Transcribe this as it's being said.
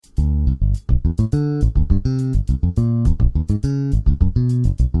Welcome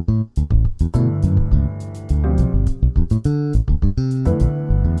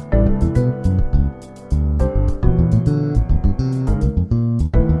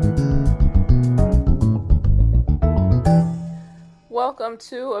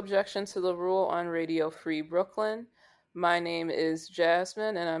to Objection to the Rule on Radio Free Brooklyn. My name is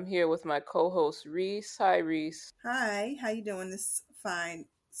Jasmin, and I'm here with my co-host Reese. Hi, Reese. Hi, how you doing this fine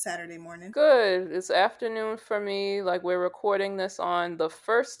Saturday morning? Good. It's afternoon for me. Like, we're recording this on the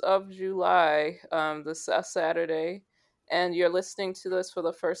 1st of July, this Saturday, and you're listening to this for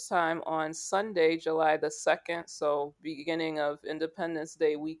the first time on Sunday, July the 2nd, so beginning of Independence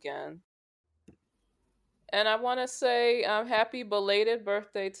Day weekend. And I want to say happy belated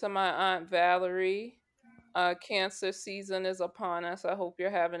birthday to my Aunt Valerie. Cancer season is upon us. I hope you're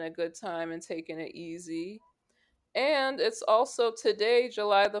having a good time and taking it easy. And it's also today,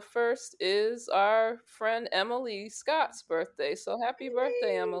 July the 1st, is our friend Emily Scott's birthday. So happy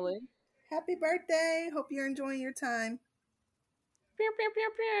birthday, Emily. Happy birthday. Hope you're enjoying your time. Pew, pew,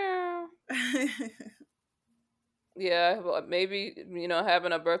 pew, pew. Yeah, well, maybe,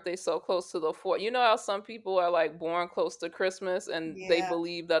 having a birthday so close to the 4th. You know how some people are like born close to Christmas and they Yeah.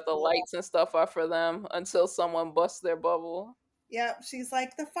 believe that the lights and stuff are for them until someone busts their bubble. Yep, she's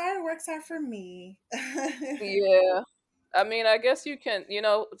like, the fireworks are for me. Yeah. I mean, I guess you can,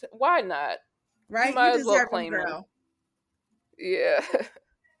 why not? You Right? You might as well deserve them, claim them. girl. Yeah.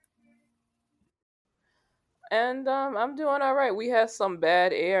 And I'm doing all right. We had some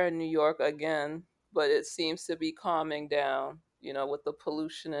bad air in New York again, but it seems to be calming down, with the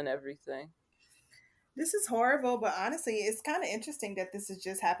pollution and everything. This is horrible, but honestly, it's kind of interesting that this is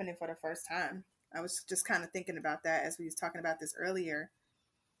just happening for the first time. I was just kind of thinking about that as we was talking about this earlier,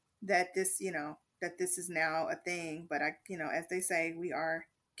 that this is now a thing, but as they say, we are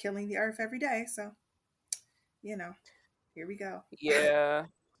killing the earth every day, so, here we go. Yeah.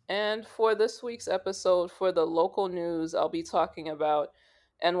 And for this week's episode, for the local news, I'll be talking about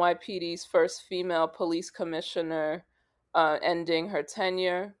NYPD's first female police commissioner ending her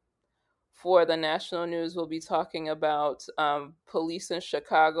tenure. For the national news, we'll be talking about police in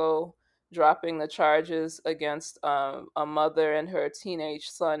Chicago dropping the charges against a mother and her teenage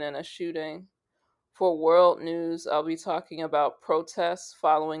son in a shooting. For world news, I'll be talking about protests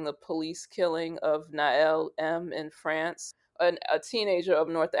following the police killing of Nahel M in France, a teenager of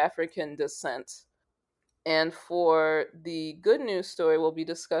North African descent. And for the good news story, we'll be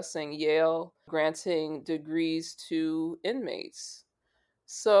discussing Yale granting degrees to inmates.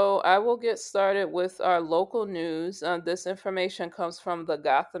 So I will get started with our local news. This information comes from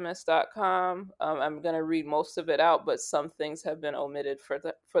thegothamist.com. I'm going to read most of it out, but some things have been omitted for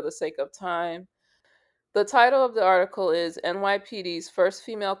the sake of time. The title of the article is NYPD's first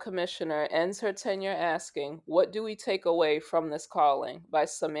female commissioner ends her tenure asking, "What do we take away from this calling?" by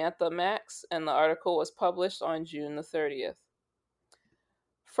Samantha Max, and the article was published on June the 30th.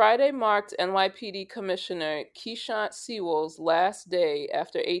 Friday marked NYPD Commissioner Keechant Sewell's last day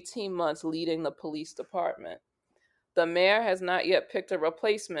after 18 months leading the police department. The mayor has not yet picked a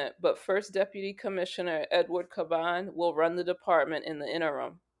replacement, but First Deputy Commissioner Edward Caban will run the department in the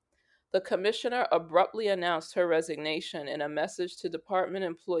interim. The commissioner abruptly announced her resignation in a message to department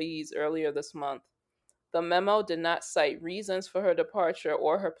employees earlier this month. The memo did not cite reasons for her departure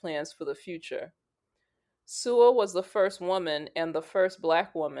or her plans for the future. Sewell was the first woman and the first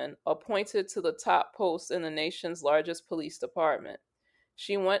Black woman appointed to the top post in the nation's largest police department.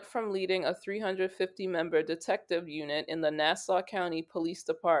 She went from leading a 350-member detective unit in the Nassau County Police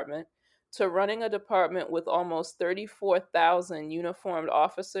Department to running a department with almost 34,000 uniformed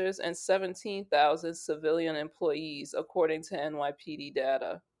officers and 17,000 civilian employees, according to NYPD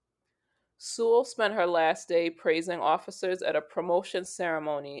data. Sewell spent her last day praising officers at a promotion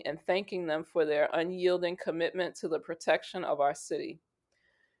ceremony and thanking them for their unyielding commitment to the protection of our city.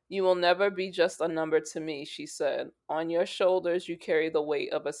 "You will never be just a number to me," she said. "On your shoulders, you carry the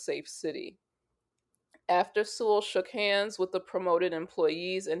weight of a safe city." After Sewell shook hands with the promoted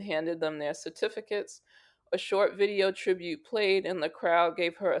employees and handed them their certificates, a short video tribute played and the crowd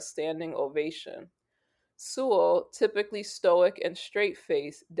gave her a standing ovation. Sewell, typically stoic and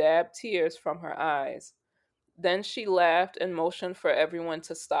straight-faced, dabbed tears from her eyes. Then she laughed and motioned for everyone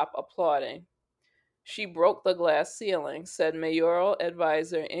to stop applauding. "She broke the glass ceiling," said mayoral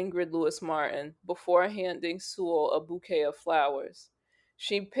advisor Ingrid Lewis-Martin before handing Sewell a bouquet of flowers.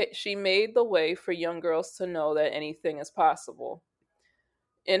 She made the way for young girls to know that anything is possible.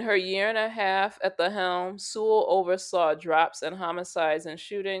 In her year and a half at the helm, Sewell oversaw drops in homicides and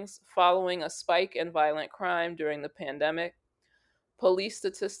shootings following a spike in violent crime during the pandemic. Police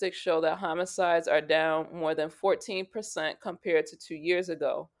statistics show that homicides are down more than 14% compared to 2 years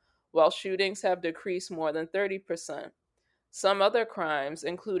ago, while shootings have decreased more than 30%. Some other crimes,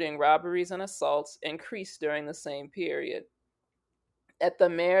 including robberies and assaults, increased during the same period. At the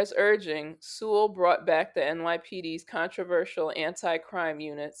mayor's urging, Sewell brought back the NYPD's controversial anti crime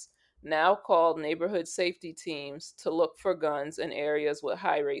units, now called neighborhood safety teams, to look for guns in areas with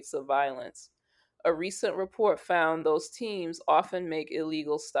high rates of violence. A recent report found those teams often make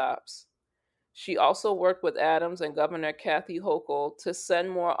illegal stops. She also worked with Adams and Governor Kathy Hochul to send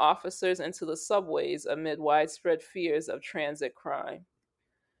more officers into the subways amid widespread fears of transit crime.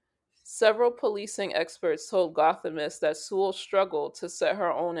 Several policing experts told Gothamists that Sewell struggled to set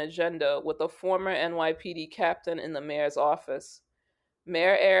her own agenda with a former NYPD captain in the mayor's office.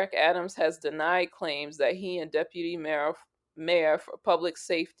 Mayor Eric Adams has denied claims that he and Mayor for Public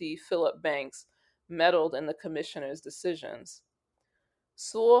Safety Philip Banks meddled in the commissioner's decisions.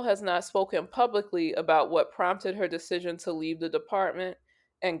 Sewell has not spoken publicly about what prompted her decision to leave the department,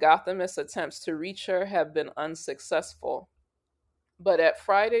 and Gothamist attempts to reach her have been unsuccessful. But at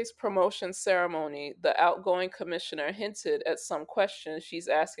Friday's promotion ceremony, the outgoing commissioner hinted at some questions she's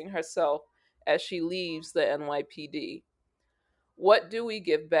asking herself as she leaves the NYPD. What do we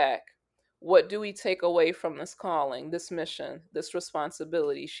give back? What do we take away from this calling, this mission, this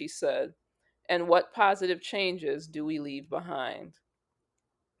responsibility, she said? And what positive changes do we leave behind?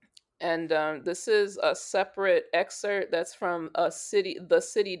 And this is a separate excerpt that's from the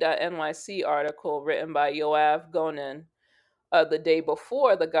city.nyc article written by Yoav Gonen the day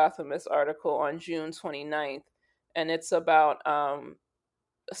before the Gothamist article on June 29th. And it's about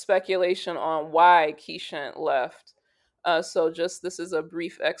speculation on why Keechant left. This is a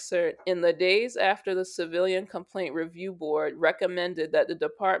brief excerpt. In the days after the Civilian Complaint Review Board recommended that the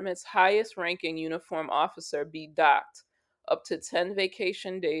department's highest ranking uniform officer be docked up to 10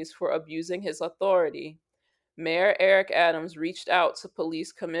 vacation days for abusing his authority, Mayor Eric Adams reached out to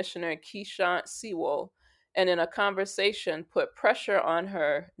Police Commissioner Keechant Sewell and, in a conversation, put pressure on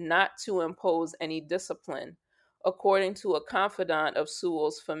her not to impose any discipline, according to a confidant of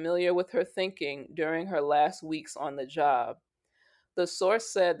Sewell's familiar with her thinking during her last weeks on the job. The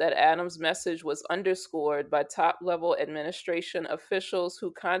source said that Adams' message was underscored by top level administration officials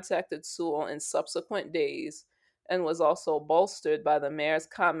who contacted Sewell in subsequent days and was also bolstered by the mayor's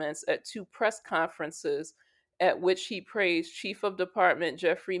comments at two press conferences at which he praised Chief of Department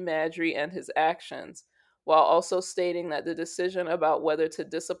Jeffrey Madry and his actions, while also stating that the decision about whether to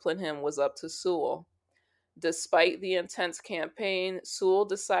discipline him was up to Sewell. Despite the intense campaign, Sewell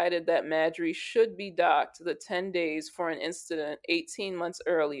decided that Madry should be docked the 10 days for an incident 18 months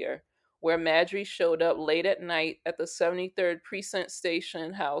earlier, where Madry showed up late at night at the 73rd Precinct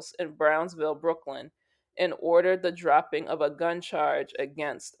Station House in Brownsville, Brooklyn, and ordered the dropping of a gun charge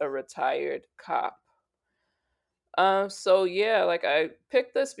against a retired cop. I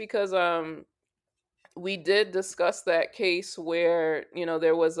picked this because we did discuss that case where,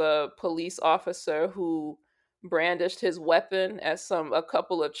 there was a police officer who brandished his weapon at a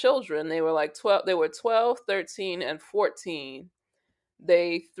couple of children. They were like 12, they were 12, 13, and 14.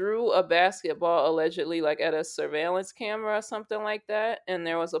 They threw a basketball allegedly like at a surveillance camera or something like that, and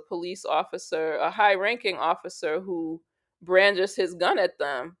there was a police officer, a high-ranking officer, who brandished his gun at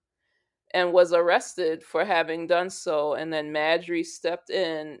them and was arrested for having done so. And then Madry stepped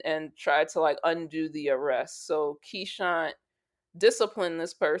in and tried to like undo the arrest. So Keechant disciplined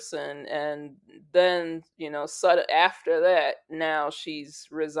this person, and then after that, now she's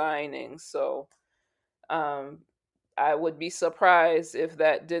resigning. So I would be surprised if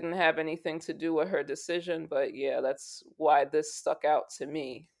that didn't have anything to do with her decision. But yeah, that's why this stuck out to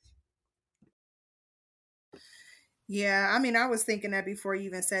me. Yeah, I mean, I was thinking that before you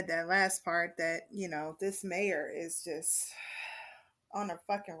even said that last part, that, this mayor is just on a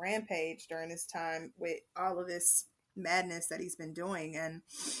fucking rampage during this time with all of this madness that he's been doing. And,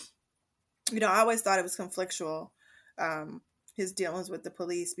 I always thought it was conflictual, his dealings with the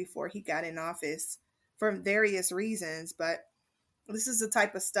police before he got in office for various reasons. But this is the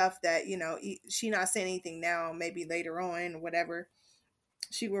type of stuff that, she not saying anything now, maybe later on, whatever,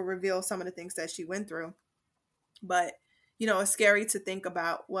 she will reveal some of the things that she went through. But, it's scary to think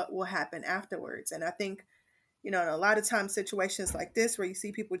about what will happen afterwards. And I think, a lot of times situations like this where you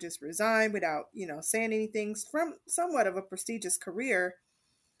see people just resign without, saying anything from somewhat of a prestigious career,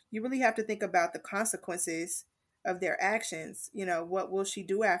 you really have to think about the consequences of their actions. What will she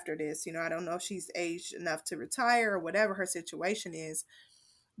do after this? I don't know if she's aged enough to retire or whatever her situation is.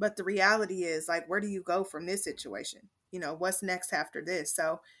 But the reality is, like, where do you go from this situation? What's next after this?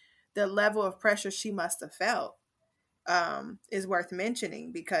 So the level of pressure she must have felt, is worth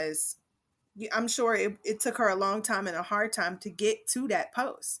mentioning because I'm sure it took her a long time and a hard time to get to that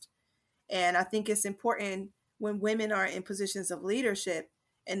post. And I think it's important when women are in positions of leadership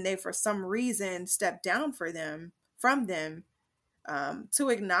and they, for some reason, step down from them, to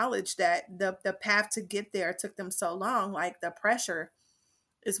acknowledge that the path to get there took them so long. Like the pressure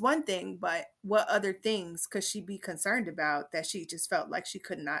is one thing, but what other things could she be concerned about that she just felt like she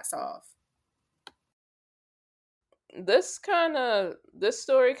could not solve? This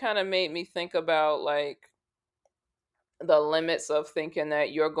story kind of made me think about like the limits of thinking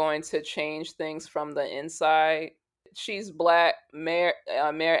that you're going to change things from the inside. She's black. Mayor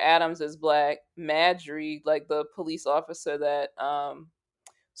Adams is black. Madry, like the police officer that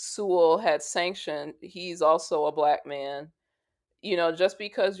Sewell had sanctioned, he's also a black man. Just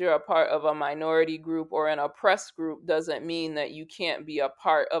because you're a part of a minority group or an oppressed group doesn't mean that you can't be a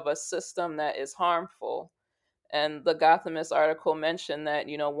part of a system that is harmful. And the Gothamist article mentioned that,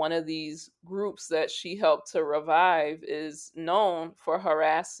 one of these groups that she helped to revive is known for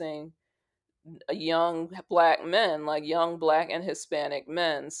harassing young black men, like young black and Hispanic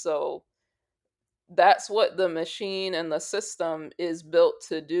men. So that's what the machine and the system is built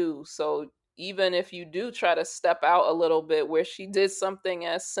to do. So even if you do try to step out a little bit, where she did something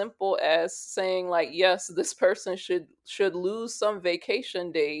as simple as saying like, yes, this person should lose some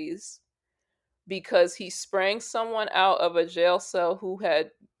vacation days because he sprang someone out of a jail cell who had,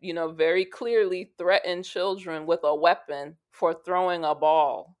 very clearly threatened children with a weapon for throwing a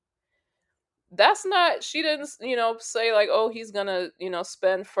ball. That's not, she didn't, say like, oh, he's gonna,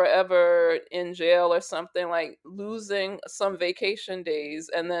 spend forever in jail or something, like losing some vacation days.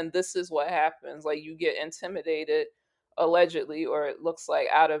 And then this is what happens. Like you get intimidated, allegedly, or it looks like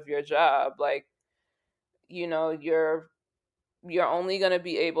out of your job. Like, you're only going to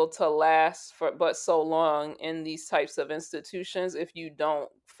be able to last for but so long in these types of institutions if you don't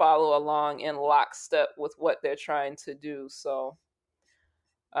follow along in lockstep with what they're trying to do. So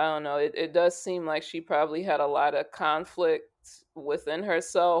I don't know, it does seem like she probably had a lot of conflict within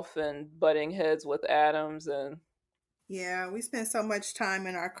herself and butting heads with Adams. And Yeah, we spend so much time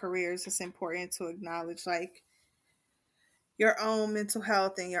in our careers. It's important to acknowledge like your own mental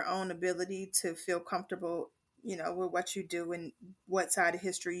health and your own ability to feel comfortable, with what you do and what side of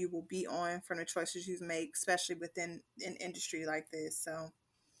history you will be on from the choices you make, especially within an industry like this. So,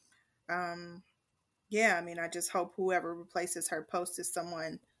 um, yeah, I mean, I just hope whoever replaces her post is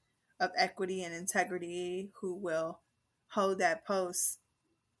someone of equity and integrity who will hold that post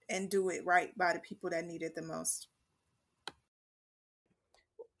and do it right by the people that need it the most.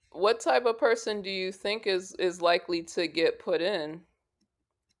 what type of person do you think is likely to get put in?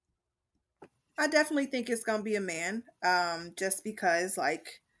 I definitely think it's gonna be a man, just because,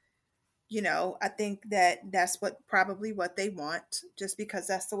 like, I think that that's what they want, just because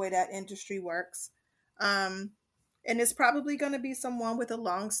that's the way that industry works. Um, and it's probably going to be someone with a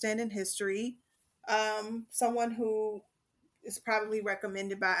long-standing history, someone who is probably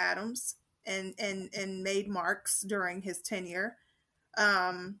recommended by Adams and made marks during his tenure,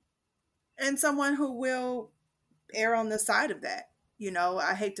 um, and someone who will err on the side of that.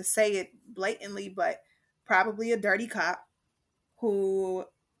 I hate to say it blatantly, but probably a dirty cop who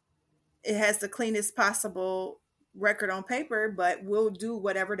it has the cleanest possible record on paper, but will do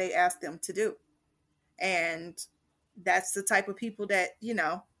whatever they ask them to do. And that's the type of people that,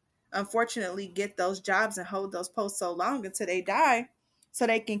 unfortunately get those jobs and hold those posts so long until they die so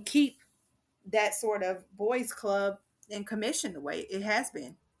they can keep that sort of boys club in commission the way it has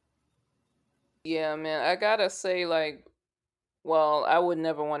been. Yeah, man, I gotta say, like, well, I would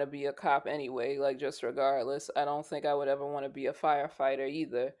never want to be a cop anyway, like, just regardless. I don't think I would ever want to be a firefighter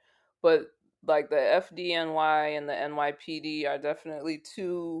either. But, like, the FDNY and the NYPD are definitely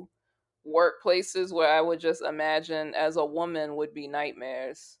two workplaces where I would just imagine as a woman would be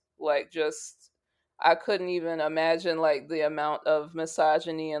nightmares. Like, just, I couldn't even imagine, like, the amount of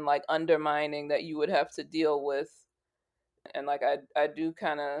misogyny and, like, undermining that you would have to deal with. And like I do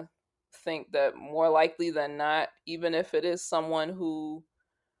kind of think that more likely than not, even if it is someone who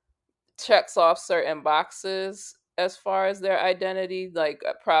checks off certain boxes as far as their identity, like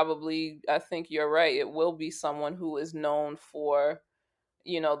probably, I think you're right, it will be someone who is known for,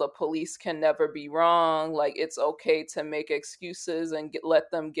 the police can never be wrong, like it's okay to make excuses and let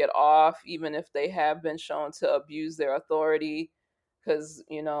them get off even if they have been shown to abuse their authority. Because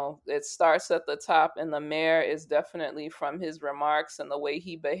it starts at the top, and the mayor is definitely, from his remarks and the way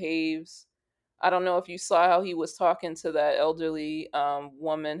he behaves. I don't know if you saw how he was talking to that elderly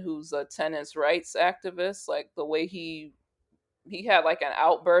woman who's a tenants rights activist, like the way he had like an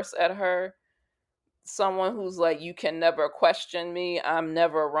outburst at her. someone who's like, you can never question me, I'm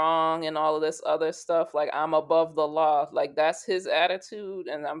never wrong, and all of this other stuff. Like, I'm above the law. Like, that's his attitude,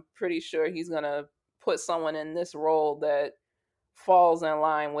 and I'm pretty sure he's gonna put someone in this role that falls in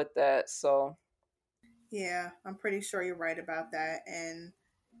line with that. So Yeah, I'm pretty sure you're right about that. And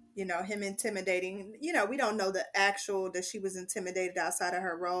him intimidating, we don't know the actual that she was intimidated outside of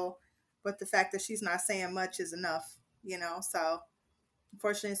her role, but the fact that she's not saying much is enough. So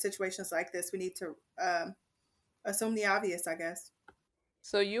unfortunately, in situations like this, we need to assume the obvious, I guess.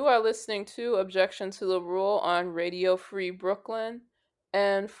 So you are listening to Objection to the Rule on Radio Free Brooklyn.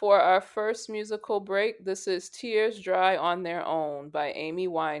 And for our first musical break, this is Tears Dry on Their Own by Amy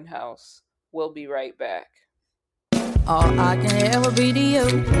Winehouse. We'll be right back. All I can ever be to you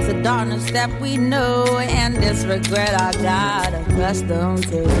is the darkness that we know, and this regret I got accustomed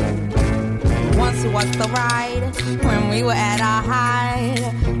to. Once it was the ride when we were at our height,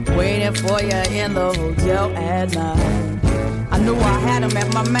 waiting for you in the hotel at night. I knew I had him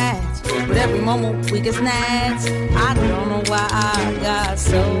at my match, but every moment we get snatched. I don't know why I got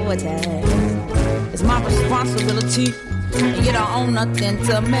so attached. It's my responsibility, and you don't own nothing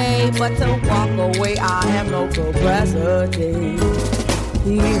to me but to walk away. I have no capacity.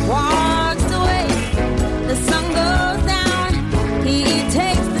 He walks away, the sun goes down. He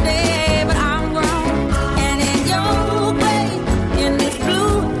takes the day, but I'm wrong. And in your way, in this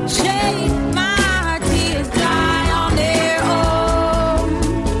blue shade, my tears dry on their own.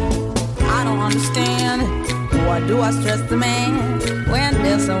 I don't understand, why do I stress the man when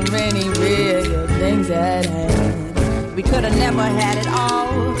there's so many bigger things at hand? We could have never had it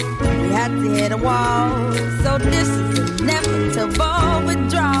all. We had to hit a wall. So this is inevitable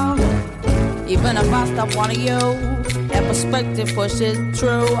withdrawal. Even if I stop wanting you, that perspective pushes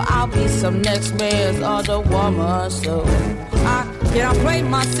true. I'll be some next man's other woman. So I cannot play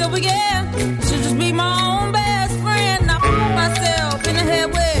myself again. Should just be my own best friend. I put myself in the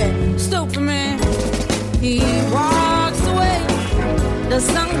head with stupid man. He walks away. The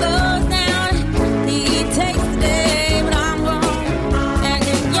sun goes down. He takes the day, but I'm wrong. And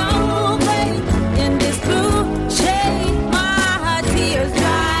in your way, in this blue shade, my tears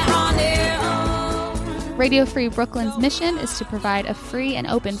dry on their own. Radio Free Brooklyn's mission is to provide a free and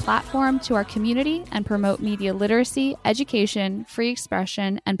open platform to our community and promote media literacy, education, free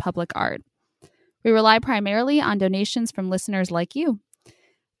expression, and public art. We rely primarily on donations from listeners like you.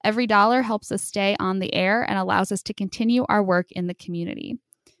 Every dollar helps us stay on the air and allows us to continue our work in the community.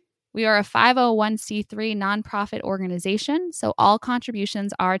 We are a 501c3 nonprofit organization, so all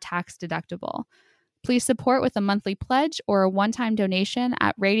contributions are tax deductible. Please support with a monthly pledge or a one-time donation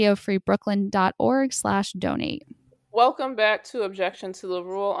at radiofreebrooklyn.org/donate. Welcome back to Objection to the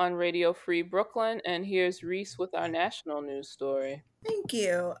Rule on Radio Free Brooklyn, and here's Reese with our national news story. Thank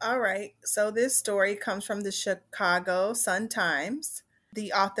you. All right. So this story comes from the Chicago Sun-Times.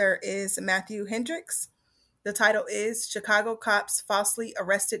 The author is Matthew Hendricks. The title is Chicago Cops Falsely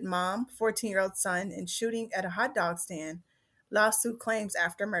Arrested Mom, 14-year-old Son in Shooting at a Hot Dog Stand. Lawsuit claims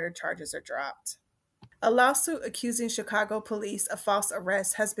after murder charges are dropped. A lawsuit accusing Chicago police of false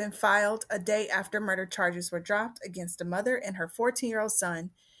arrest has been filed a day after murder charges were dropped against a mother and her 14-year-old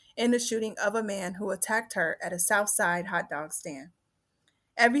son in the shooting of a man who attacked her at a South Side hot dog stand.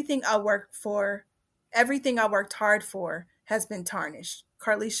 Everything I worked hard for has been tarnished,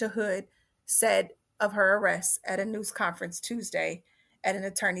 Carlishia Hood said of her arrest at a news conference Tuesday at an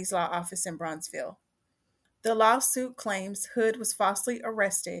attorney's law office in Bronzeville. The lawsuit claims Hood was falsely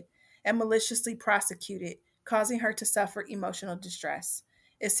arrested and maliciously prosecuted, causing her to suffer emotional distress.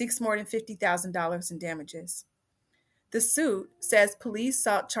 It seeks more than $50,000 in damages. The suit says police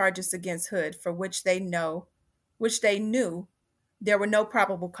sought charges against Hood for which they knew there were no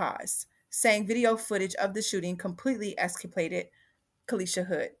probable cause, saying video footage of the shooting completely exculpated Carlishia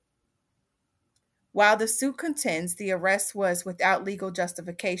Hood. While the suit contends the arrest was without legal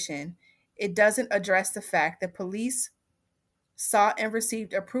justification, it doesn't address the fact that police sought and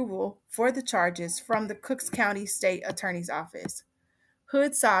received approval for the charges from the Cooks County State Attorney's Office.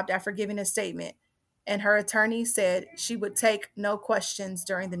 Hood sobbed after giving a statement, and her attorney said she would take no questions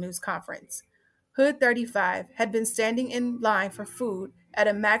during the news conference. Hood, 35, had been standing in line for food at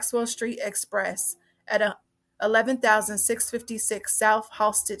a Maxwell Street Express at 11,656 South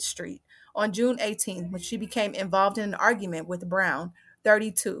Halsted Street on June 18 when she became involved in an argument with Brown,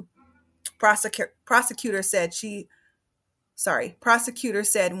 32. Prosecutor said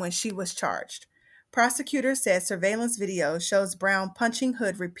when she was charged. Prosecutor said surveillance video shows Brown punching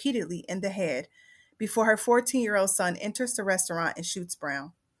Hood repeatedly in the head before her 14-year-old son enters the restaurant and shoots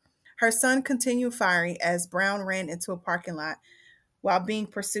Brown. Her son continued firing as Brown ran into a parking lot while being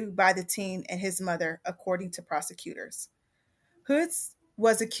pursued by the teen and his mother, according to prosecutors. Hood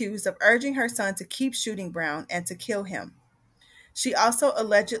was accused of urging her son to keep shooting Brown and to kill him. She also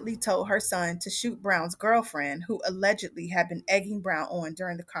allegedly told her son to shoot Brown's girlfriend, who allegedly had been egging Brown on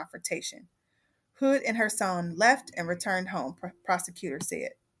during the confrontation. Hood and her son left and returned home, prosecutors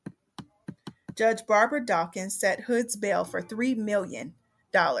said. Judge Barbara Dawkins set Hood's bail for $3 million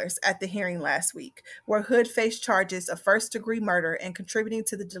at the hearing last week, where Hood faced charges of first-degree murder and contributing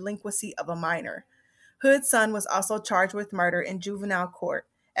to the delinquency of a minor. Hood's son was also charged with murder in juvenile court,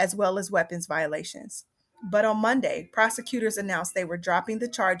 as well as weapons violations. But on Monday, prosecutors announced they were dropping the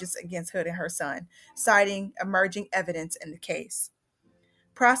charges against Hood and her son, citing emerging evidence in the case.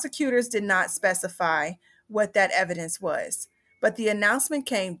 Prosecutors did not specify what that evidence was, but the announcement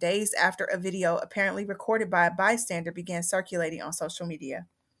came days after a video apparently recorded by a bystander began circulating on social media.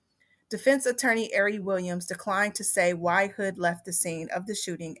 Defense attorney Ari Williams declined to say why Hood left the scene of the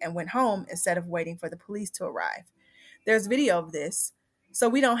shooting and went home instead of waiting for the police to arrive. There's video of this, so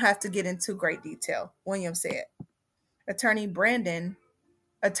we don't have to get into great detail, Williams said. Attorney Brandon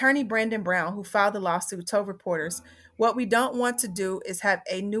Brown, who filed the lawsuit, told reporters, "What we don't want to do is have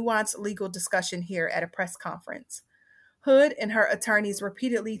a nuanced legal discussion here at a press conference." Hood and her attorneys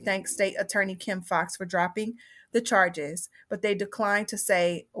repeatedly thanked State Attorney Kim Foxx for dropping the charges, but they declined to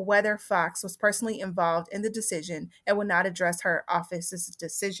say whether Foxx was personally involved in the decision and would not address her office's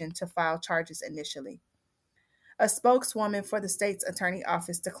decision to file charges initially. A spokeswoman for the state's attorney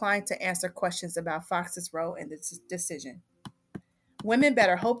office declined to answer questions about Foxx's role in the decision. Women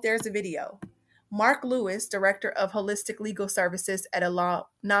better hope there's a video. Mark Lewis, director of holistic legal services at a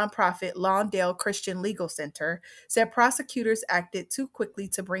nonprofit Lawndale Christian Legal Center, said prosecutors acted too quickly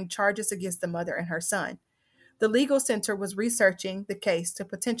to bring charges against the mother and her son. The legal center was researching the case to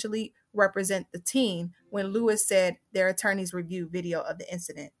potentially represent the teen when Lewis said their attorneys reviewed video of the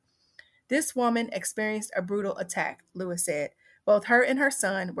incident. "This woman experienced a brutal attack," Lewis said. "Both her and her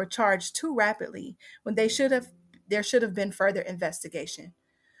son were charged too rapidly when there should have been further investigation."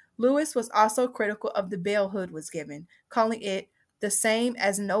 Lewis was also critical of the bail Hood was given, calling it the same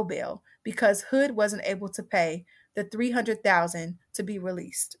as no bail because Hood wasn't able to pay the $300,000 to be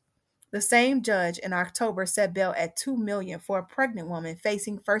released. The same judge in October set bail at $2 million for a pregnant woman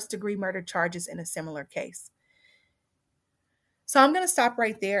facing first-degree murder charges in a similar case. So I'm going to stop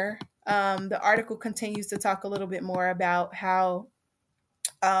right there. The article continues to talk a little bit more about how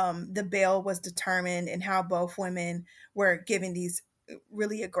the bail was determined and how both women were given these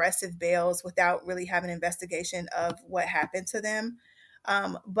really aggressive bails without really having an investigation of what happened to them.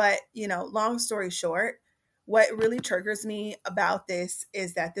 But, long story short, what really triggers me about this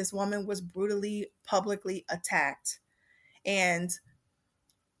is that this woman was brutally, publicly attacked, and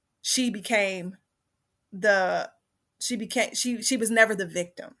she was never the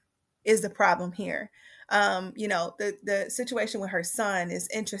victim is the problem here. The situation with her son is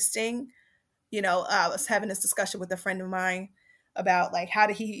interesting. I was having this discussion with a friend of mine about like, how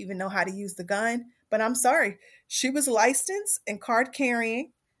did he even know how to use the gun? But I'm sorry, she was licensed and card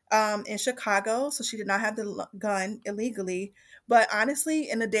carrying in Chicago, so she did not have the gun illegally. But honestly,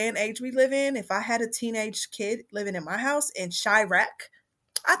 in the day and age we live in, if I had a teenage kid living in my house in Chirac,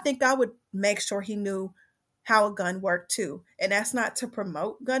 I think I would make sure he knew how a gun worked too. And that's not to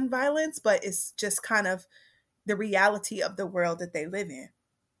promote gun violence, but it's just kind of the reality of the world that they live in.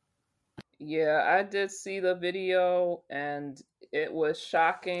 Yeah, I did see the video and it was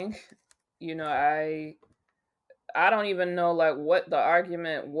shocking. I don't even know like what the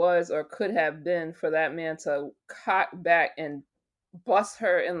argument was or could have been for that man to cock back and bust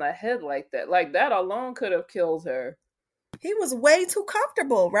her in the head like that. Like that alone could have killed her. He was way too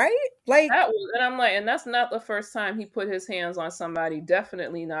comfortable, right? Like That was, and I'm like, and that's not the first time he put his hands on somebody.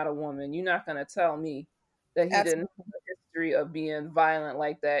 Definitely not a woman. You're not gonna tell me that he didn't have a history of being violent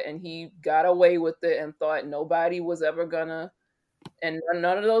like that, and he got away with it and thought nobody was ever gonna, and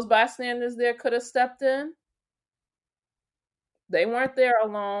none of those bystanders there could have stepped in. They weren't there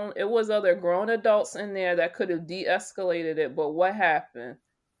alone. It was other grown adults in there that could have de-escalated it. But what happened?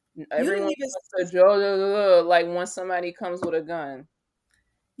 Everyone wants to Joe like when somebody comes with a gun.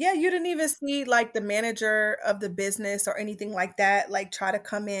 Yeah, you didn't even see like the manager of the business or anything like that, like try to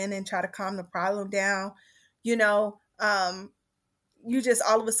come in and try to calm the problem down. You just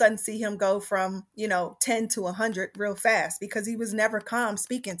all of a sudden see him go from, 10 to 100 real fast because he was never calm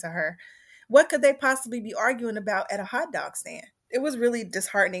speaking to her. What could they possibly be arguing about at a hot dog stand? It was really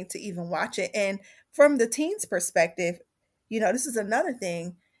disheartening to even watch it. And from the teen's perspective, this is another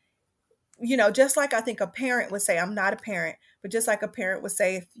thing. Just like I think a parent would say, I'm not a parent, but just like a parent would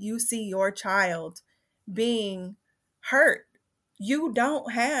say, if you see your child being hurt, you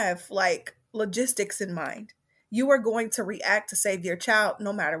don't have like logistics in mind. You are going to react to save your child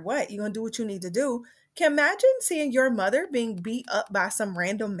no matter what. You're going to do what you need to do. Can imagine seeing your mother being beat up by some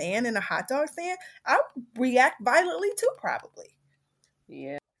random man in a hot dog stand? I would react violently too, probably.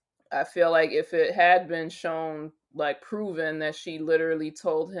 Yeah. I feel like if it had been shown, like proven that she literally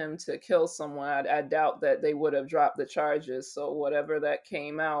told him to kill someone, I doubt that they would have dropped the charges. So whatever that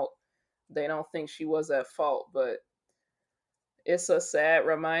came out, they don't think she was at fault. But it's a sad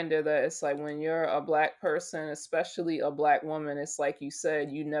reminder that it's like when you're a black person, especially a black woman, it's like you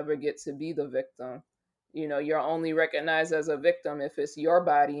said, you never get to be the victim. You know, you're only recognized as a victim if it's your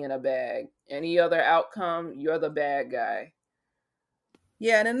body in a bag. Any other outcome, you're the bad guy.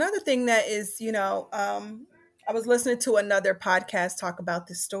 Yeah, and another thing that is, I was listening to another podcast talk about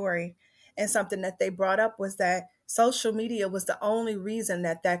this story, and something that they brought up was that social media was the only reason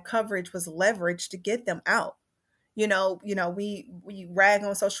that that coverage was leveraged to get them out. We rag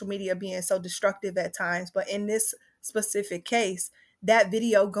on social media being so destructive at times, but in this specific case, that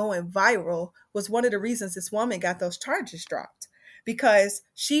video going viral was one of the reasons this woman got those charges dropped, because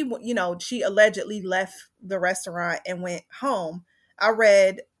she allegedly left the restaurant and went home. I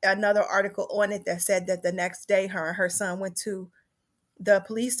read another article on it that said that the next day her and her son went to the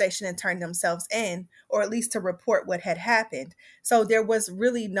police station and turned themselves in, or at least to report what had happened. So there was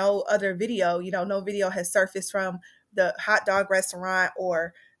really no other video. No video has surfaced from the hot dog restaurant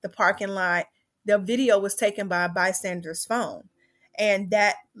or the parking lot. The video was taken by a bystander's phone. And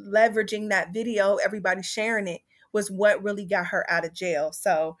that leveraging that video, everybody sharing it, was what really got her out of jail.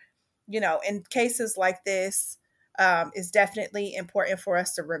 So, in cases like this, it's definitely important for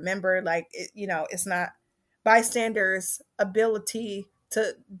us to remember, like, it's not bystanders' ability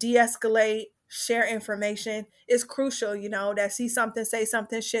to de-escalate, share information is crucial. That see something, say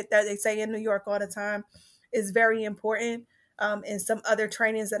something, shit that they say in New York all the time is very important. And some other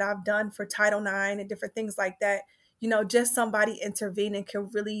trainings that I've done for Title IX and different things like that, just somebody intervening can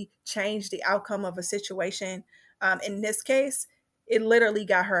really change the outcome of a situation. In this case, it literally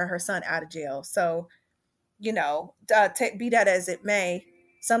got her and her son out of jail. So, be that as it may,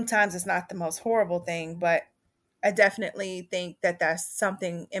 sometimes it's not the most horrible thing, but I definitely think that that's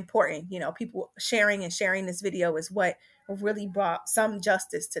something important. People sharing this video is what really brought some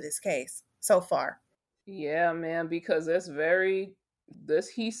justice to this case so far. Yeah, man, because it's very this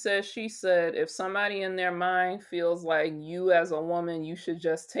he said, she said. If somebody in their mind feels like you as a woman, you should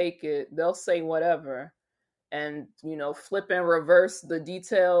just take it, they'll say whatever. And flip and reverse the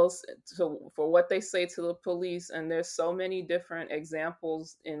details for what they say to the police. And there's so many different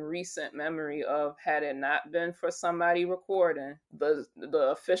examples in recent memory of, had it not been for somebody recording, the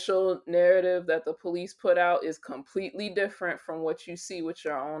official narrative that the police put out is completely different from what you see with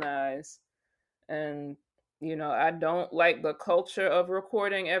your own eyes. And I don't like the culture of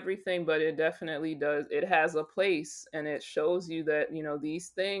recording everything, but it definitely does, it has a place, and it shows you that these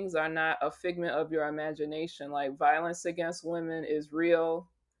things are not a figment of your imagination. Like, violence against women is real.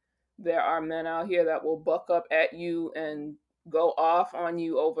 There are men out here that will buck up at you and go off on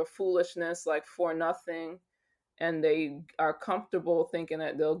you over foolishness, like for nothing, and they are comfortable thinking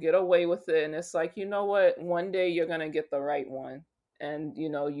that they'll get away with it. And it's like, you know what, one day you're going to get the right one. And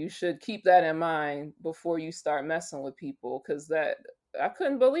you should keep that in mind before you start messing with people, because that, I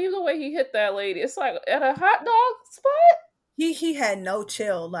couldn't believe the way he hit that lady. It's like at a hot dog spot. He had no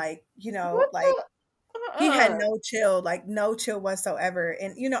chill, What the he had uh-uh. no chill whatsoever.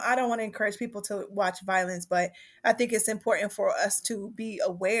 And I don't want to encourage people to watch violence, but I think it's important for us to be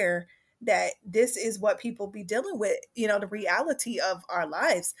aware that this is what people be dealing with, the reality of our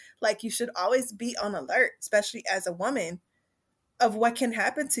lives. Like, you should always be on alert, especially as a woman, of what can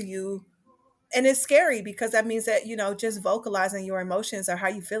happen to you. And it's scary because that means that, just vocalizing your emotions or how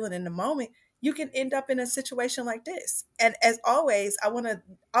you feeling in the moment, you can end up in a situation like this. And as always, I want to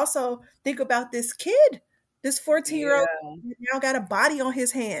also think about this kid, this 14-year-old Yeah, now got a body on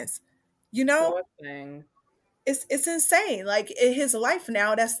his hands. You know, poor thing. it's insane. Like, in his life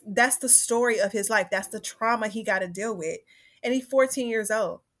now, that's the story of his life. That's the trauma he got to deal with. And he's 14 years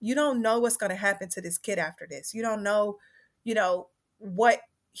old. You don't know what's going to happen to this kid after this. You don't know, what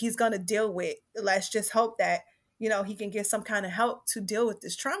he's going to deal with. Let's just hope that, he can get some kind of help to deal with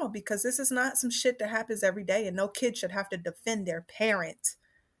this trauma, because this is not some shit that happens every day, and no kid should have to defend their parent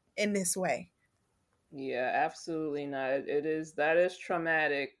in this way. Yeah, absolutely not. It is, that is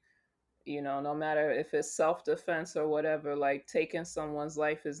traumatic. No matter if it's self-defense or whatever, like, taking someone's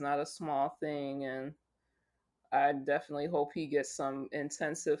life is not a small thing. And I definitely hope he gets some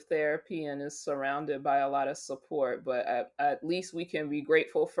intensive therapy and is surrounded by a lot of support. But at least we can be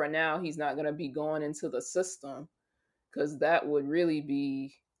grateful for now he's not going to be going into the system. because that would really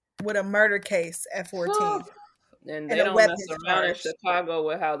be with a murder case at 14 and and they a don't mess weapons around in charge. Chicago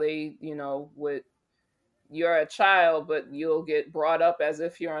with how they, with you're a child, but you'll get brought up as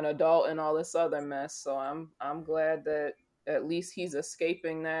if you're an adult and all this other mess. So I'm glad that at least he's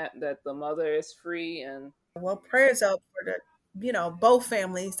escaping that the mother is free. And Well, prayers up for both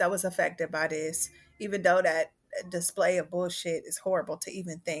families that was affected by this, even though that display of bullshit is horrible to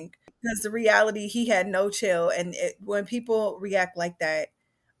even think. Because the reality, he had no chill. And when people react like that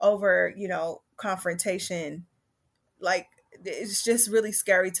over, confrontation, like it's just really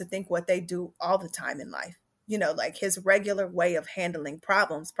scary to think what they do all the time in life. Like his regular way of handling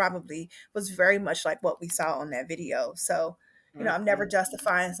problems probably was very much like what we saw on that video. So, I'm never mm-mm.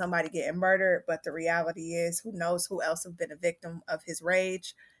 justifying somebody getting murdered, but the reality is who knows who else have been a victim of his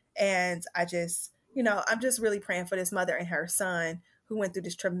rage. And I just, I'm just really praying for this mother and her son who went through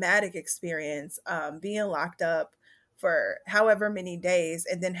this traumatic experience, being locked up for however many days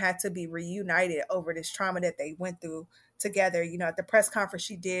and then had to be reunited over this trauma that they went through together. At the press conference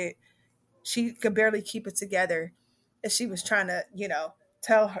she could barely keep it together as she was trying to,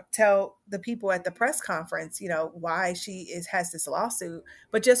 tell the people at the press conference, why has this lawsuit.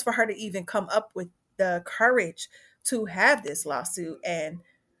 But just for her to even come up with the courage to have this lawsuit and,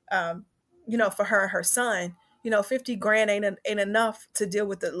 for her and her son, 50 grand ain't enough to deal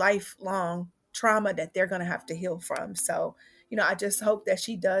with the lifelong trauma that they're going to have to heal from. So, I just hope that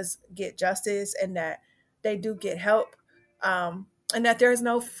she does get justice and that they do get help. And that there's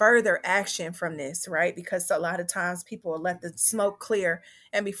no further action from this, right? Because a lot of times people will let the smoke clear,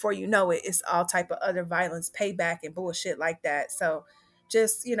 and before you know it, it's all type of other violence, payback, and bullshit like that. So,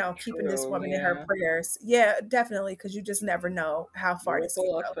 just keeping this True, woman in her yeah. prayers, yeah, definitely, because you just never know how The far this can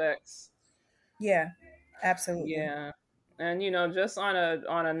ripple go. effects. Yeah, absolutely. Yeah. And just on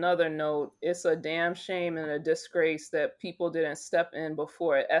another note, it's a damn shame and a disgrace that people didn't step in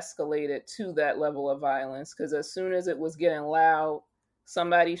before it escalated to that level of violence. Because as soon as it was getting loud,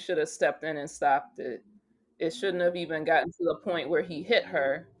 somebody should have stepped in and stopped it. It shouldn't have even gotten to the point where he hit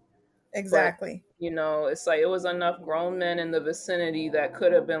her. But Exactly. it's like it was enough grown men in the vicinity that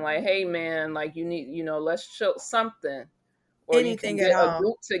could have been like, "Hey, man, like you need, let's chill something." Or you can Anything at get a all.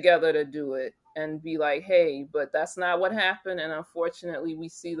 group together to do it and be like, hey, but that's not what happened. And unfortunately, we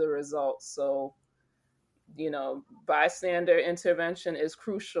see the results. So, bystander intervention is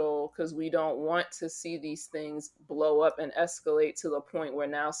crucial because we don't want to see these things blow up and escalate to the point where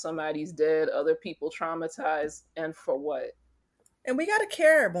now somebody's dead, other people traumatized, and for what? And we got to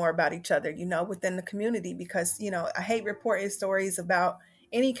care more about each other, within the community because, I hate reporting stories about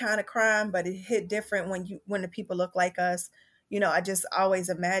any kind of crime, but it hit different when the people look like us. I just always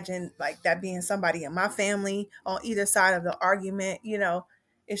imagine like that being somebody in my family on either side of the argument.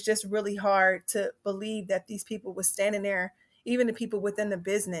 It's just really hard to believe that these people were standing there, even the people within the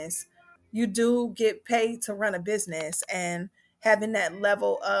business. You do get paid to run a business, and having that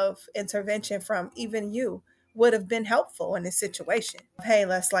level of intervention from even you would have been helpful in this situation. Hey,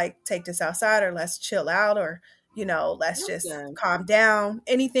 let's like take this outside, or let's chill out, or let's just Something. calm down.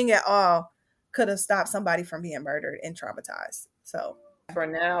 Anything at all could have stopped somebody from being murdered and traumatized. So For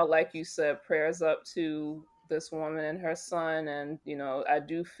now, like you said, prayers up to this woman and her son. And, I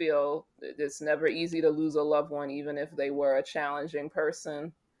do feel it's never easy to lose a loved one, even if they were a challenging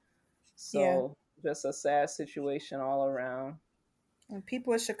person. yeah. So just a sad situation all around. And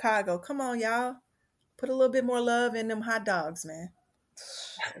people in Chicago, come on, y'all. Put a little bit more love in them hot dogs, man.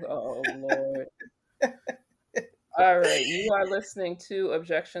 Oh, Lord. All right. You are listening to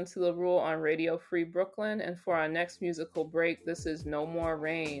Objection to the Rule on Radio Free Brooklyn. And for our next musical break, this is No More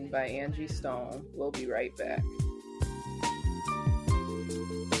Rain by Angie Stone. We'll be right back.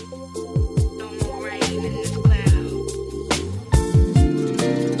 No more rain in this cloud.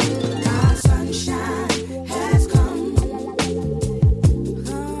 Our sunshine has come.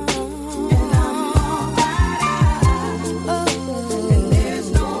 And I'm all right out. And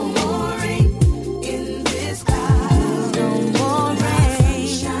there's no more rain in this cloud. No more rain.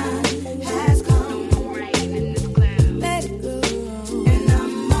 Sunshine has come. No more rain in this cloud. Let it go. And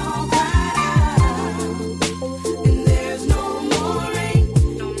I'm all right out. And there's no more rain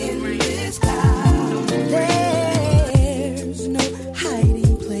in this cloud. There's no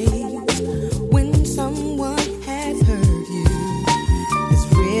hiding place when someone has hurt you. It's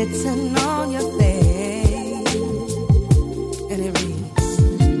written on your face, and it reads: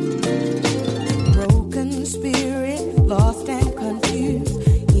 broken spirit, lost and confused,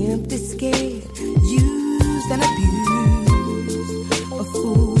 empty, scared, used and abused, a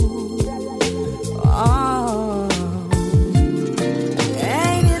fool. Oh,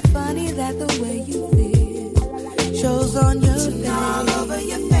 ain't it funny that the way you feel shows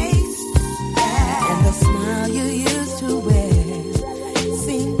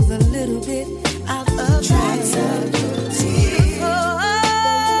little bit out of tracks of your tears.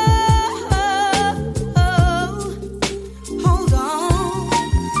 Hold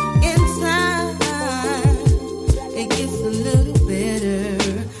on, in time it gets a little better.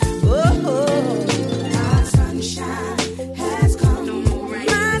 My sunshine has come. No more rain.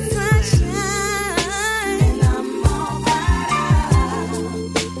 My sunshine, and I'm all right out.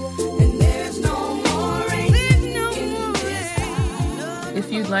 And there's no more rain. There's no more rain.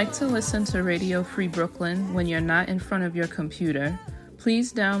 If you'd like to listen to Radio Free Brooklyn when you're not in front of your computer,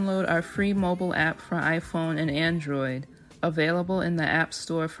 please download our free mobile app for iPhone and Android, available in the App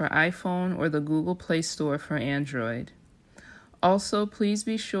Store for iPhone or the Google Play Store for Android. Also, please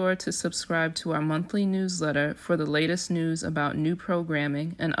be sure to subscribe to our monthly newsletter for the latest news about new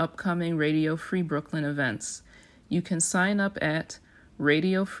programming and upcoming Radio Free Brooklyn events. You can sign up at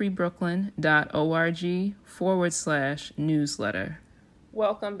radiofreebrooklyn.org/newsletter.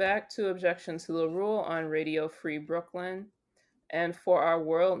 Welcome back to Objection to the Rule on Radio Free Brooklyn. And for our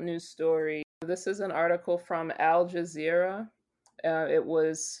world news story, this is an article from Al Jazeera. It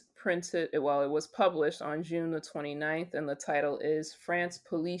was published on June the 29th, and the title is France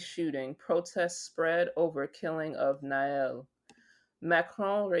Police Shooting, Protests Spread Over Killing of Nahel.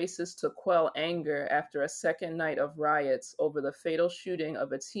 Macron races to quell anger after a second night of riots over the fatal shooting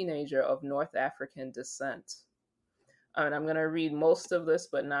of a teenager of North African descent. And I'm going to read most of this,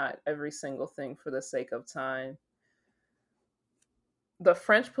 but not every single thing for the sake of time. The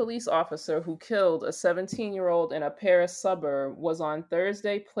French police officer who killed a 17-year-old in a Paris suburb was on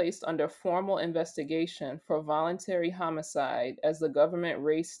Thursday placed under formal investigation for voluntary homicide as the government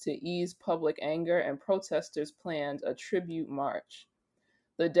raced to ease public anger and protesters planned a tribute march.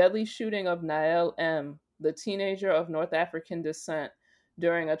 The deadly shooting of Nahel M, the teenager of North African descent,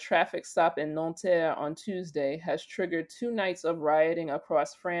 during a traffic stop in Nanterre on Tuesday has triggered 2 nights of rioting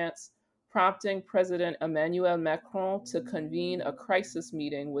across France, prompting President Emmanuel Macron to convene a crisis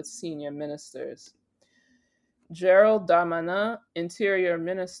meeting with senior ministers. Gerald Darmanin, Interior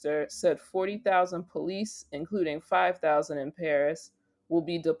Minister, said 40,000 police, including 5,000 in Paris, will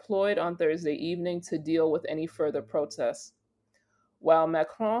be deployed on Thursday evening to deal with any further protests. While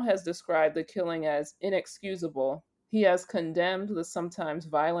Macron has described the killing as inexcusable, he has condemned the sometimes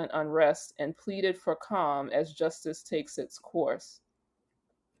violent unrest and pleaded for calm as justice takes its course.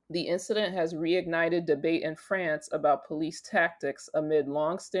 The incident has reignited debate in France about police tactics amid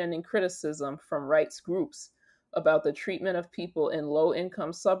long-standing criticism from rights groups about the treatment of people in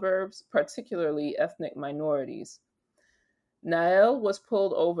low-income suburbs, particularly ethnic minorities. Nahel was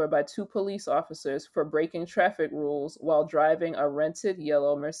pulled over by 2 police officers for breaking traffic rules while driving a rented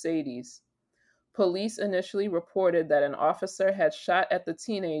yellow Mercedes. Police initially reported that an officer had shot at the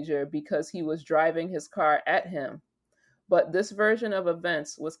teenager because he was driving his car at him. But this version of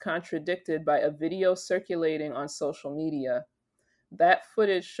events was contradicted by a video circulating on social media. That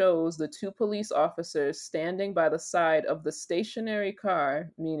footage shows the 2 police officers standing by the side of the stationary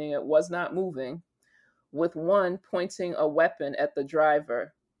car, meaning it was not moving, with one pointing a weapon at the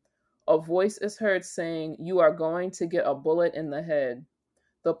driver. A voice is heard saying, "You are going to get a bullet in the head."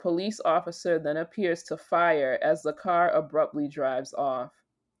 The police officer then appears to fire as the car abruptly drives off.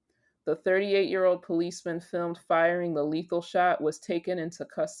 The 38-year-old policeman filmed firing the lethal shot was taken into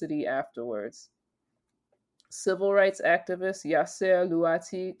custody afterwards. Civil rights activist Yasser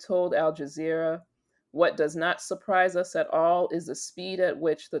Louati told Al Jazeera, "What does not surprise us at all is the speed at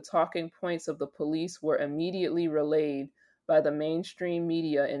which the talking points of the police were immediately relayed by the mainstream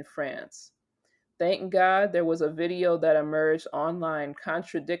media in France. Thank God there was a video that emerged online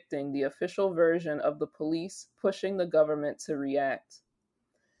contradicting the official version of the police pushing the government to react."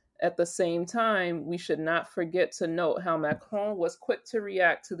 At the same time, we should not forget to note how Macron was quick to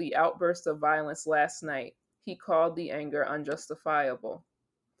react to the outburst of violence last night. He called the anger unjustifiable.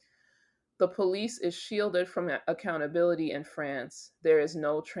 The police is shielded from accountability in France. There is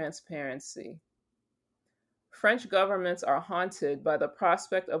no transparency. French governments are haunted by the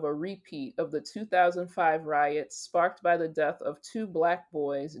prospect of a repeat of the 2005 riots sparked by the death of 2 black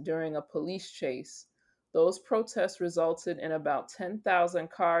boys during a police chase. Those protests resulted in about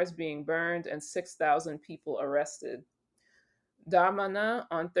 10,000 cars being burned and 6,000 people arrested. Darmanin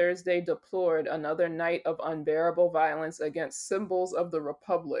on Thursday deplored another night of unbearable violence against symbols of the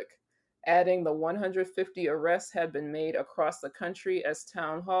Republic, adding the 150 arrests had been made across the country as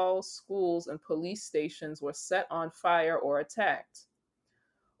town halls, schools, and police stations were set on fire or attacked.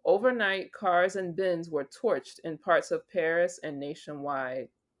 Overnight, cars and bins were torched in parts of Paris and nationwide.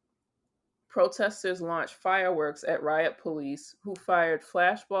 Protesters launched fireworks at riot police, who fired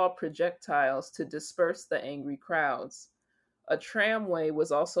flashball projectiles to disperse the angry crowds. A tramway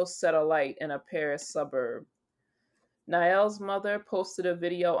was also set alight in a Paris suburb. Nael's mother posted a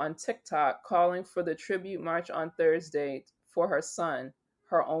video on TikTok calling for the tribute march on Thursday for her son,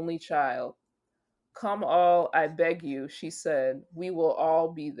 her only child. Come all, I beg you, she said. We will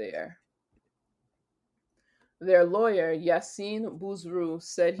all be there. Their lawyer, Yassine Bouzrou,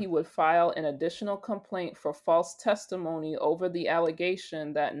 said he would file an additional complaint for false testimony over the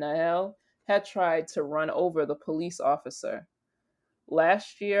allegation that Nahel had tried to run over the police officer.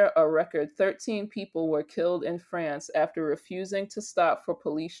 Last year, a record 13 people were killed in France after refusing to stop for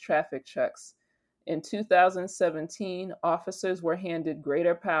police traffic checks. In 2017, officers were handed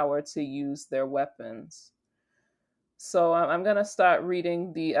greater power to use their weapons. So I'm going to start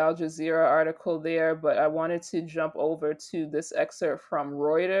reading the Al Jazeera article there, but I wanted to jump over to this excerpt from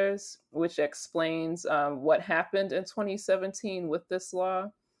Reuters, which explains what happened in 2017 with this law.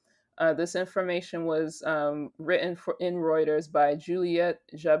 This information was written in Reuters by Juliette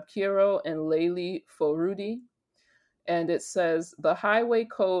Jabkiro and Leili Fouroudi. And it says the highway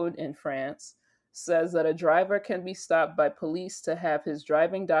code in France says that a driver can be stopped by police to have his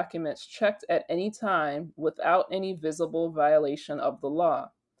driving documents checked at any time without any visible violation of the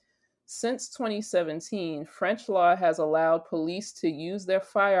law. Since 2017, French law has allowed police to use their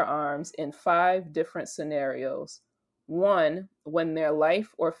firearms in 5 different scenarios. 1, when their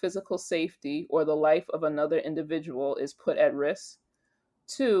life or physical safety or the life of another individual is put at risk.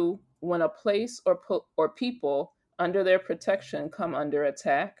 2, when a place or people under their protection come under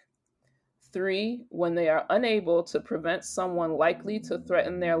attack. 3, when they are unable to prevent someone likely to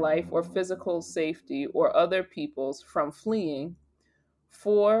threaten their life or physical safety or other people's from fleeing.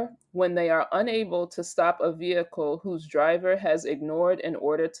 4, when they are unable to stop a vehicle whose driver has ignored an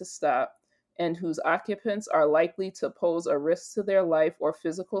order to stop and whose occupants are likely to pose a risk to their life or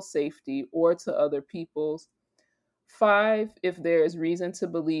physical safety or to other people's. 5, if there is reason to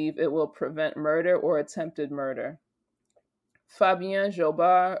believe it will prevent murder or attempted murder. Fabien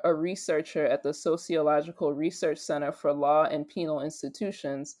Jobard, a researcher at the Sociological Research Center for Law and Penal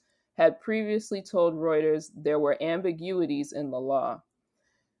Institutions, had previously told Reuters there were ambiguities in the law.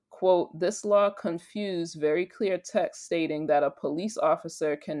 Quote, this law confused very clear text stating that a police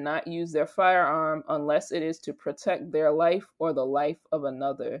officer cannot use their firearm unless it is to protect their life or the life of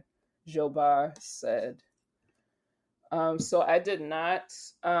another, Jobard said. So I did not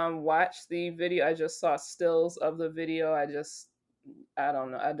watch the video. I just saw stills of the video. I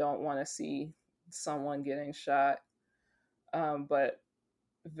don't know. I don't want to see someone getting shot. But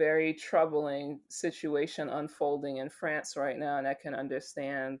very troubling situation unfolding in France right now, and I can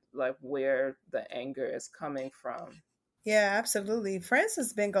understand like where the anger is coming from. Yeah, absolutely. France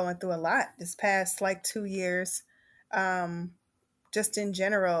has been going through a lot this past like 2 years. Um, just in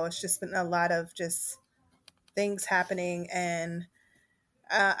general, it's just been a lot of just things happening, and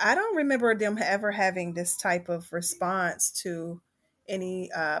I don't remember them ever having this type of response to any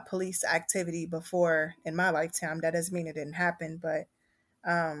police activity before in my lifetime. That doesn't mean it didn't happen, but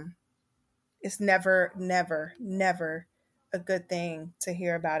um, it's never, never, never a good thing to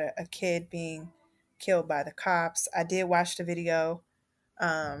hear about a kid being killed by the cops. I did watch the video.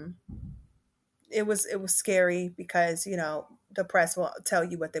 Um, it was scary because the press will tell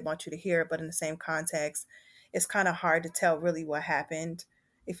you what they want you to hear, but in the same context, it's kind of hard to tell really what happened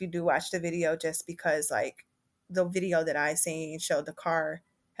if you do watch the video, just because like the video that I seen showed the car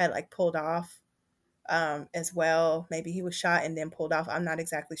had like pulled off as well. Maybe he was shot and then pulled off. I'm not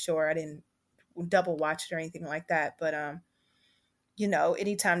exactly sure. I didn't double watch it or anything like that, but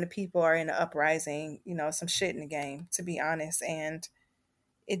anytime the people are in an uprising, some shit in the game, to be honest. And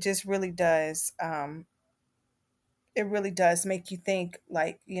it just really does it really does make you think,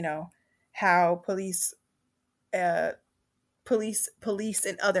 like, how uh police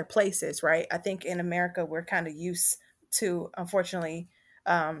in other places, right? I think in America we're kind of used to, unfortunately,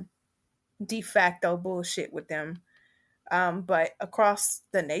 um de facto bullshit with them. But across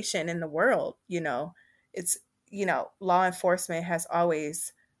the nation and the world, it's law enforcement has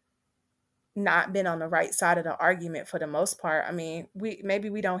always not been on the right side of the argument for the most part. I mean, we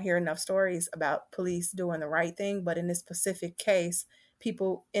don't hear enough stories about police doing the right thing, but in this specific case,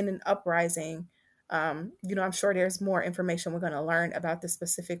 people in an uprising, I'm sure there's more information we're going to learn about the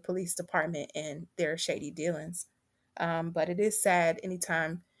specific police department and their shady dealings. But it is sad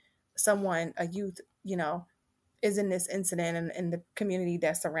anytime someone, a youth, is in this incident, and the community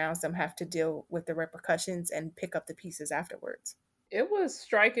that surrounds them have to deal with the repercussions and pick up the pieces afterwards. It was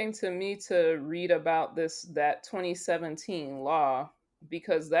striking to me to read about that 2017 law,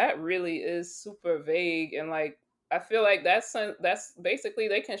 because that really is super vague, and like I feel like that's basically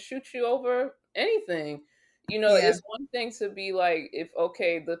they can shoot you over anything. Yeah. It's one thing to be like, if,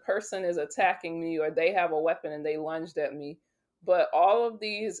 okay, the person is attacking me or they have a weapon and they lunged at me, but all of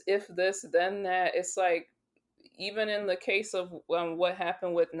these, if this, then that, it's like, even in the case of what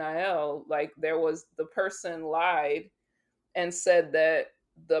happened with Nahel, like there was the person lied and said that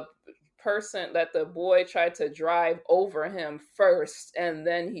the that the boy tried to drive over him first and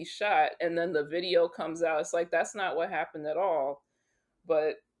then he shot, and then the video comes out. It's like that's not what happened at all.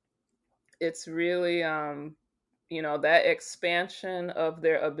 But it's really that expansion of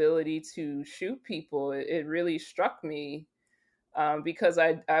their ability to shoot people, it really struck me, because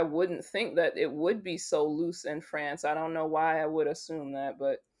I wouldn't think that it would be so loose in France. I don't know why I would assume that,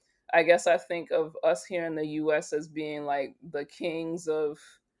 but I guess I think of us here in the US as being like the kings of,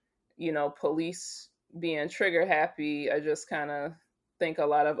 police being trigger happy. I just kind of think a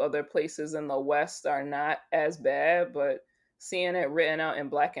lot of other places in the West are not as bad, but seeing it written out in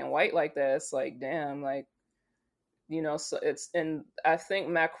black and white like that, it's like, damn, like, so it's, and I think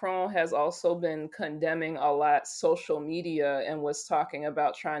Macron has also been condemning a lot social media and was talking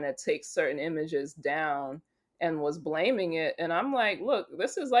about trying to take certain images down and was blaming it. And I'm like, look,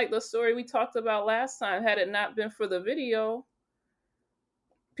 this is like the story we talked about last time. Had it not been for the video,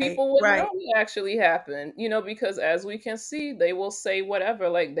 Right. people wouldn't know Right. what actually happened, because as we can see, they will say whatever.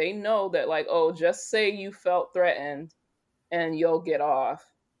 Like they know that, like, oh, just say you felt threatened and you'll get off.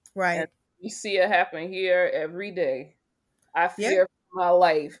 And Right. we see it happen here every day. I Yeah. fear for my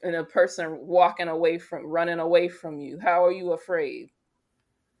life, and a person running away from you. How are you afraid?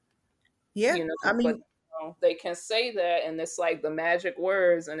 Yeah. I But mean, they can say that, and it's like the magic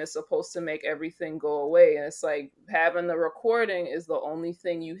words, and it's supposed to make everything go away. And it's like having the recording is the only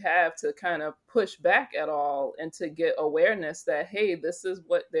thing you have to kind of push back at all and to get awareness that, hey, this is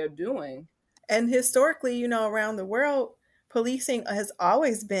what they're doing. and historically, around the world, policing has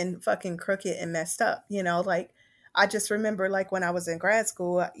always been fucking crooked and messed up. Like I just remember, like when I was in grad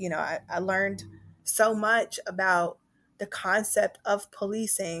school, I learned so much about the concept of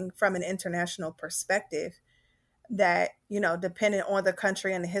policing from an international perspective that depending on the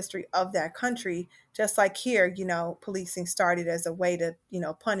country and the history of that country, just like here, policing started as a way to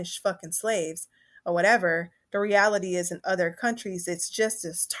punish fucking slaves or whatever. The reality is, in other countries, it's just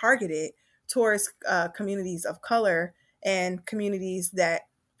as targeted towards communities of color and communities that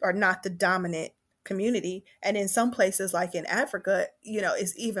are not the dominant community. And in some places, like in Africa,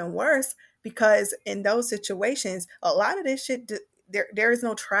 it's even worse, because in those situations, a lot of this shit, there is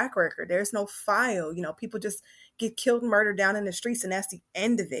no track record, there's no file. People just get killed and murdered down in the streets, and that's the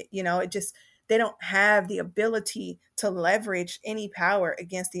end of it. It just, they don't have the ability to leverage any power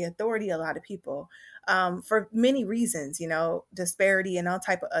against the authority. A lot of people, for many reasons, disparity and all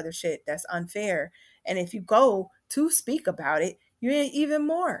type of other shit that's unfair. And if you go to speak about it, you're in even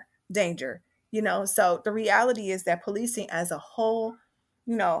more danger. So the reality is that policing as a whole,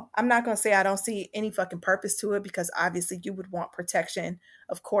 I'm not going to say I don't see any fucking purpose to it, because obviously you would want protection.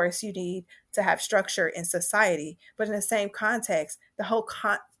 Of course, you need to have structure in society. But in the same context, the whole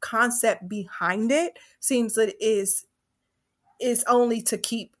concept behind it seems that it is only to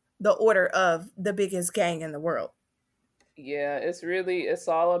keep the order of the biggest gang in the world. Yeah, it's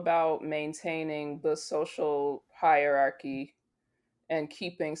all about maintaining the social hierarchy and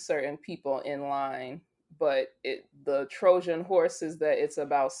keeping certain people in line. But the Trojan horse is that it's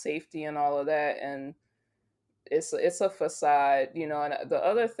about safety and all of that, and it's a facade. And the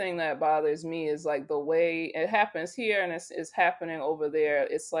other thing that bothers me is like the way it happens here, and it's happening over there.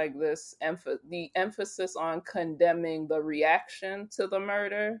 It's like the emphasis on condemning the reaction to the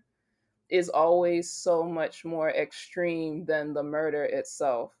murder is always so much more extreme than the murder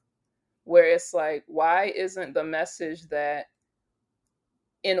itself. Where it's like, why isn't the message that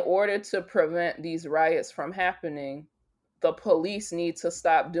in order to prevent these riots from happening, the police need to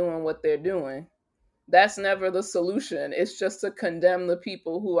stop doing what they're doing? That's never the solution. It's just to condemn the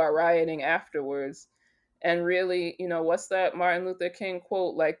people who are rioting afterwards. And really, what's that Martin Luther King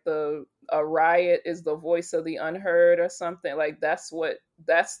quote? Like a riot is the voice of the unheard or something. Like that's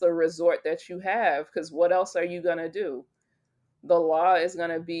the resort that you have, because what else are you gonna do? The law is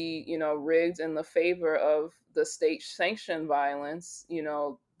gonna be, rigged in the favor of the state sanctioned violence.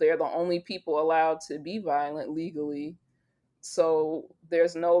 They're the only people allowed to be violent legally. So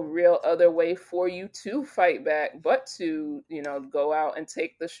there's no real other way for you to fight back but to, go out and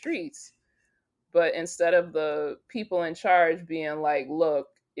take the streets. But instead of the people in charge being like, look,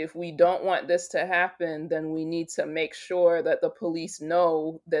 if we don't want this to happen, then we need to make sure that the police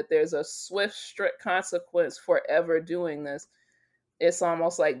know that there's a swift, strict consequence for ever doing this. It's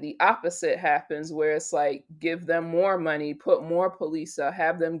almost like the opposite happens, where it's like, give them more money, put more police out,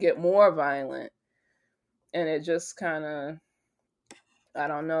 have them get more violent. And it just kind of, I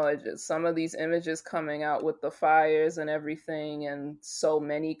don't know, it just, some of these images coming out with the fires and everything, and so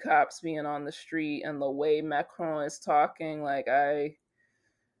many cops being on the street, and the way Macron is talking, like I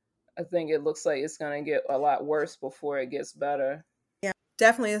think it looks like it's going to get a lot worse before it gets better. Yeah,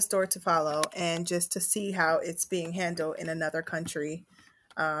 definitely a story to follow, and just to see how it's being handled in another country.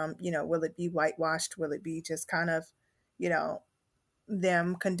 Will it be whitewashed? Will it be just kind of, you know,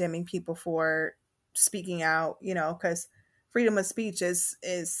 them condemning people for speaking out? Because freedom of speech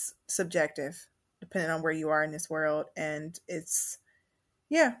is subjective, depending on where you are in this world, and it's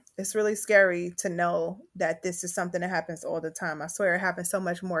really scary to know that this is something that happens all the time. I swear it happens so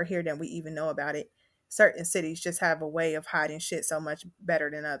much more here than we even know about it. Certain cities just have a way of hiding shit so much better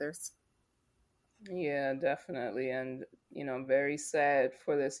than others. Yeah, definitely. And, very sad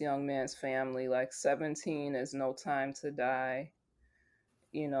for this young man's family. Like, 17 is no time to die.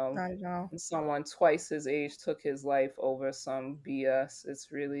 You know, Not at all. someone twice his age took his life over some BS.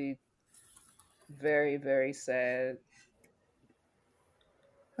 It's really very, very sad.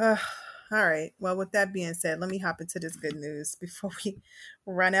 All right. Well, with that being said, let me hop into this good news before we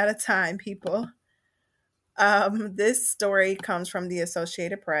run out of time, people. This story comes from the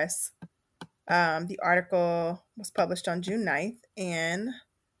Associated Press. The article was published on June 9th, and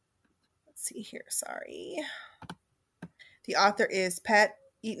let's see here. Sorry. The author is Pat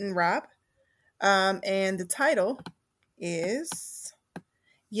Eaton Robb, and the title is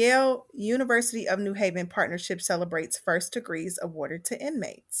Yale University of New Haven Partnership Celebrates First Degrees Awarded to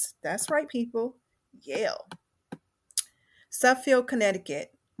Inmates. That's right, people. Yale. Suffield,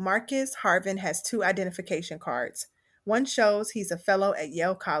 Connecticut. Marcus Harvin has two identification cards. One shows he's a fellow at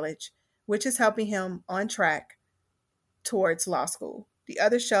Yale College, which is helping him on track towards law school. The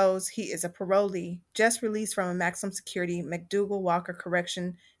other shows he is a parolee just released from a maximum security McDougal Walker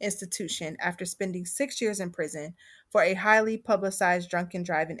Correction Institution after spending 6 years in prison for a highly publicized drunken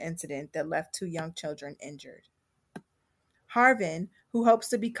driving incident that left two young children injured. Harvin, who hopes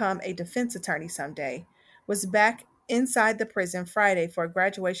to become a defense attorney someday, was back inside the prison Friday for a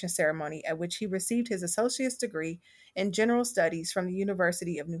graduation ceremony at which he received his associate's degree in general studies from the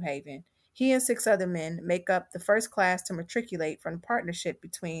University of New Haven. He and six other men make up the first class to matriculate from the partnership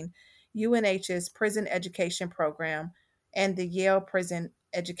between UNH's Prison Education Program and the Yale Prison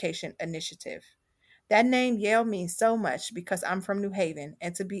Education Initiative. That name Yale means so much because I'm from New Haven,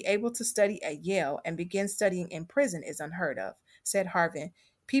 and to be able to study at Yale and begin studying in prison is unheard of, said Harvin.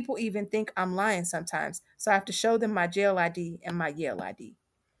 People even think I'm lying sometimes, so I have to show them my jail ID and my Yale ID.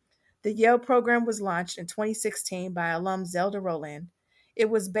 The Yale program was launched in 2016 by alum Zelda Rowland. It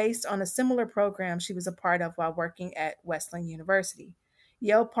was based on a similar program she was a part of while working at Wesleyan University.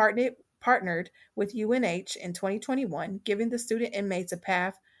 Yale partnered with UNH in 2021, giving the student inmates a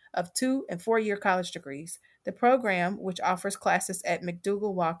path of 2 and 4 year college degrees. The program, which offers classes at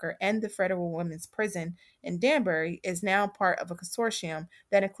McDougal Walker and the Federal Women's Prison in Danbury, is now part of a consortium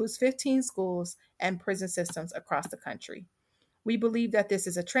that includes 15 schools and prison systems across the country. We believe that this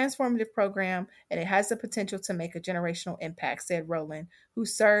is a transformative program and it has the potential to make a generational impact, said Rowland, who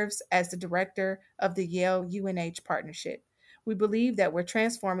serves as the director of the Yale UNH partnership. We believe that we're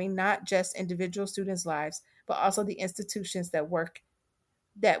transforming not just individual students' lives, but also the institutions that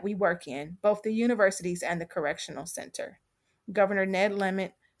we work in, both the universities and the correctional center. Governor Ned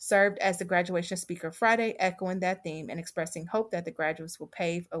Lemon served as the graduation speaker Friday, echoing that theme and expressing hope that the graduates will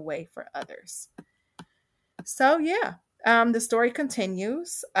pave a way for others. So yeah, the story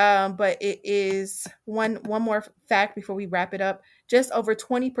continues, but it is one more fact before we wrap it up. Just over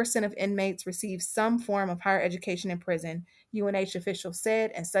 20% of inmates receive some form of higher education in prison, UNH officials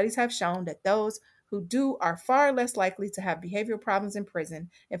said, and studies have shown that those who do are far less likely to have behavioral problems in prison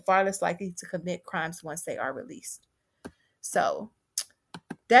and far less likely to commit crimes once they are released. So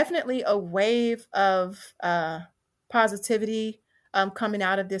definitely a wave of positivity coming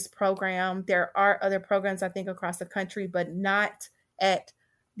out of this program. There are other programs, I think, across the country, but not at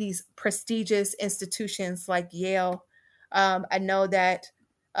these prestigious institutions like Yale. I know that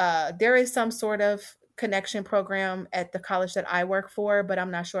there is some sort of connection program at the college that I work for, but I'm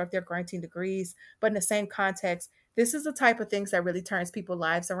not sure if they're granting degrees. But in the same context, this is the type of things that really turns people's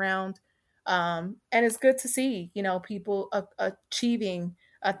lives around. And it's good to see, people achieving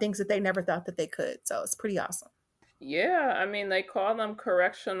things that they never thought that they could. So it's pretty awesome. Yeah, I mean, they call them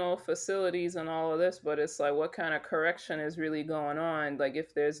correctional facilities and all of this, but it's like, what kind of correction is really going on? Like,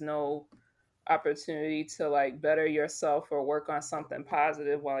 if there's no opportunity to like better yourself or work on something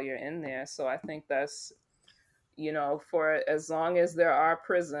positive while you're in there. So I think that's, for as long as there are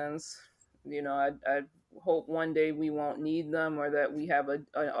prisons, I hope one day we won't need them, or that we have an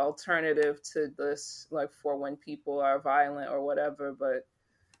alternative to this, like for when people are violent or whatever. But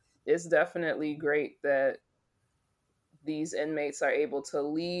it's definitely great that these inmates are able to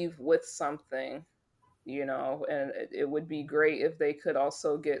leave with something, and it would be great if they could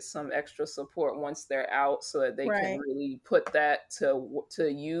also get some extra support once they're out, so that they can Right. really put that to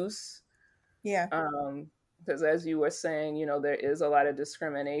use. Yeah. Because as you were saying, there is a lot of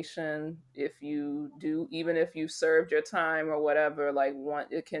discrimination. If you do, even if you served your time or whatever, like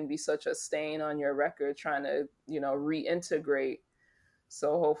it can be such a stain on your record trying to, reintegrate.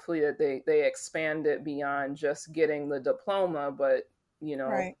 So hopefully that they expand it beyond just getting the diploma, but,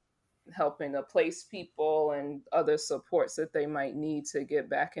 Right. helping to place people and other supports that they might need to get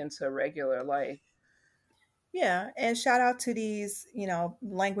back into regular life. Yeah, and shout out to these,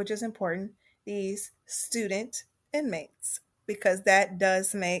 language is important, these student inmates, because that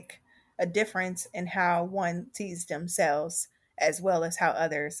does make a difference in how one sees themselves as well as how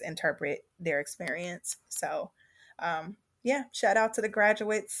others interpret their experience. So, yeah, shout out to the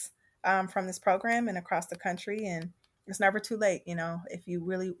graduates from this program and across the country. And it's never too late, if you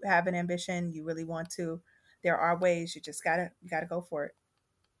really have an ambition, you really want to, there are ways. You just gotta go for it.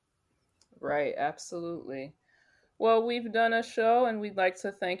 Right, absolutely. Well, we've done a show, and we'd like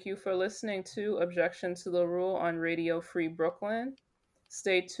to thank you for listening to Objection to the Rule on Radio Free Brooklyn.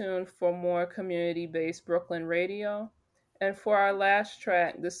 Stay tuned for more community-based Brooklyn radio. And for our last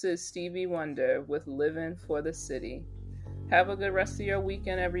track, this is Stevie Wonder with Living for the City. Have a good rest of your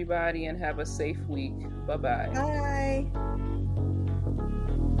weekend, everybody, and have a safe week. Bye-bye. Bye.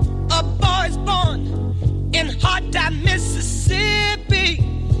 A boy's born in hot time, Mississippi,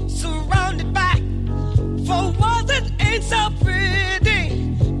 surrounded by four walls that ain't so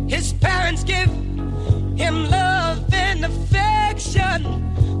pretty. His parents give him love and affection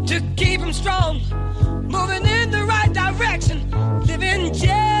to keep him strong, moving in the right direction, living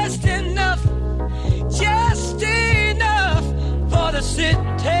just enough for the city.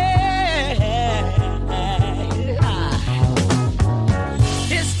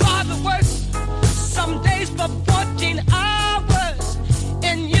 His father works some days for 14 hours,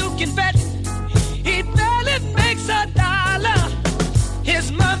 and you can bet he barely makes $1.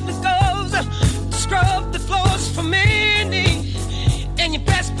 His mother goes to scrub the floors for many, and you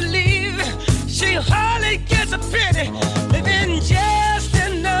best believe she hardly gets a penny, living just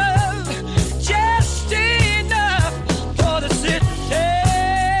enough for the city.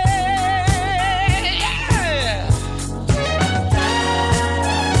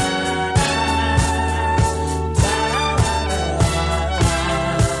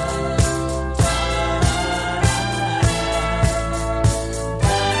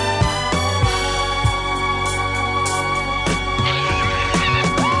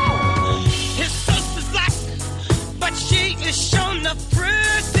 His sister's black, but she is shown up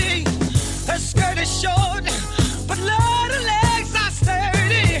pretty. Her skirt is short, but Lord, her legs are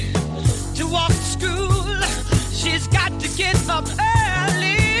sturdy. To walk to school, she's got to get up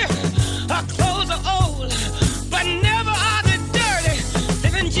early. Her clothes are old, but never are they dirty.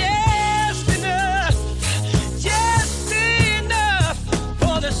 Living just enough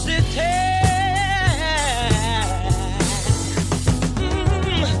for the city.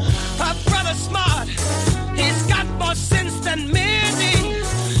 Her brother's smart, he's got more sense than many.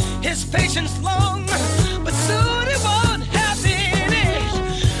 His patience long, but soon he won't have any.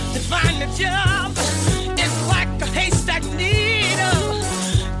 To find a job is like a haystack needle,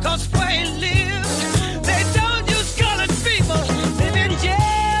 'cause where he lives, they don't use colored people. Living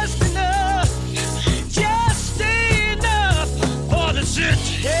just enough for the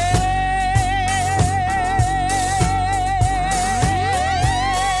city.